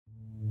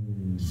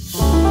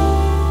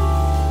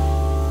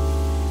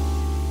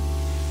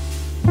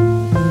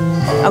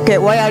Okay,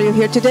 why are you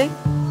here today?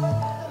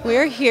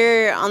 We're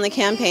here on the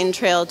campaign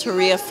trail to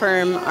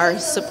reaffirm our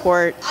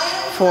support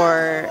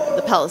for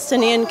the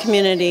Palestinian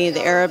community,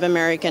 the Arab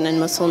American and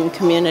Muslim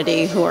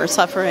community who are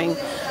suffering.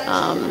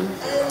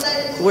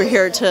 We're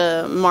here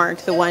to mark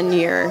the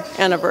 1-year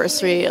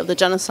anniversary of the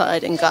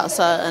genocide in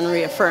Gaza and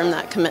reaffirm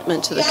that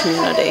commitment to the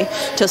community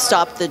to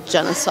stop the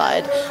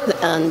genocide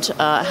and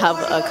have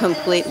a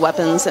complete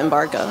weapons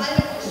embargo.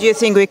 Do you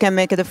think we can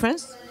make a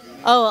difference?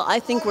 Oh, I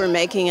think we're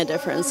making a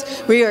difference.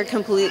 We are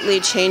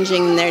completely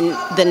changing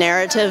the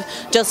narrative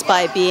just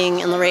by being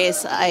in the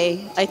race. I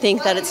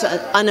think that it's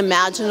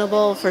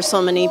unimaginable for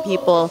so many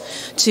people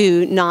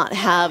to not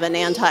have an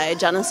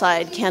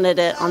anti-genocide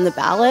candidate on the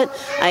ballot.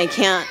 I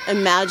can't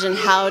imagine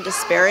how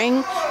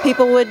despairing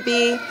people would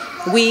be.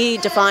 We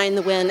define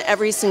the win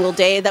every single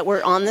day that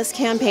we're on this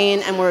campaign,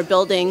 and we're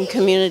building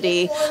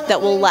community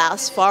that will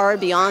last far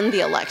beyond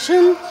the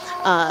election.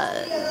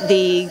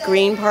 The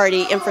Green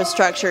Party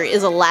infrastructure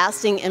is a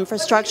lasting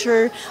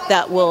infrastructure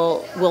that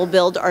will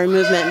build our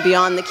movement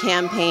beyond the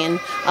campaign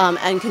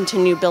and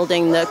continue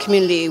building the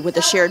community with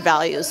the shared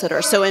values that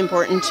are so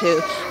important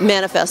to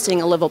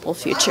manifesting a livable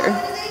future.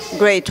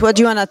 Great. What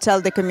do you want to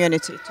tell the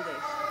community today?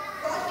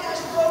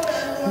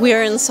 We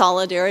are in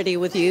solidarity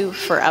with you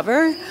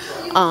forever.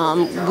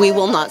 We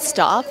will not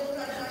stop.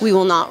 We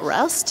will not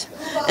rest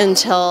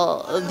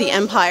until the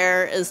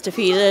empire is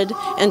defeated,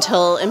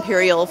 until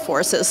imperial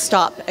forces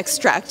stop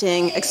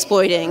extracting,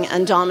 exploiting,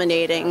 and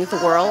dominating the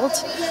world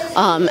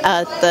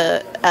at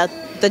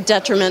the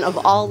detriment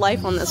of all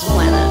life on this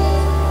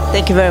planet.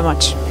 Thank you very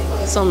much.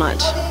 So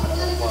much.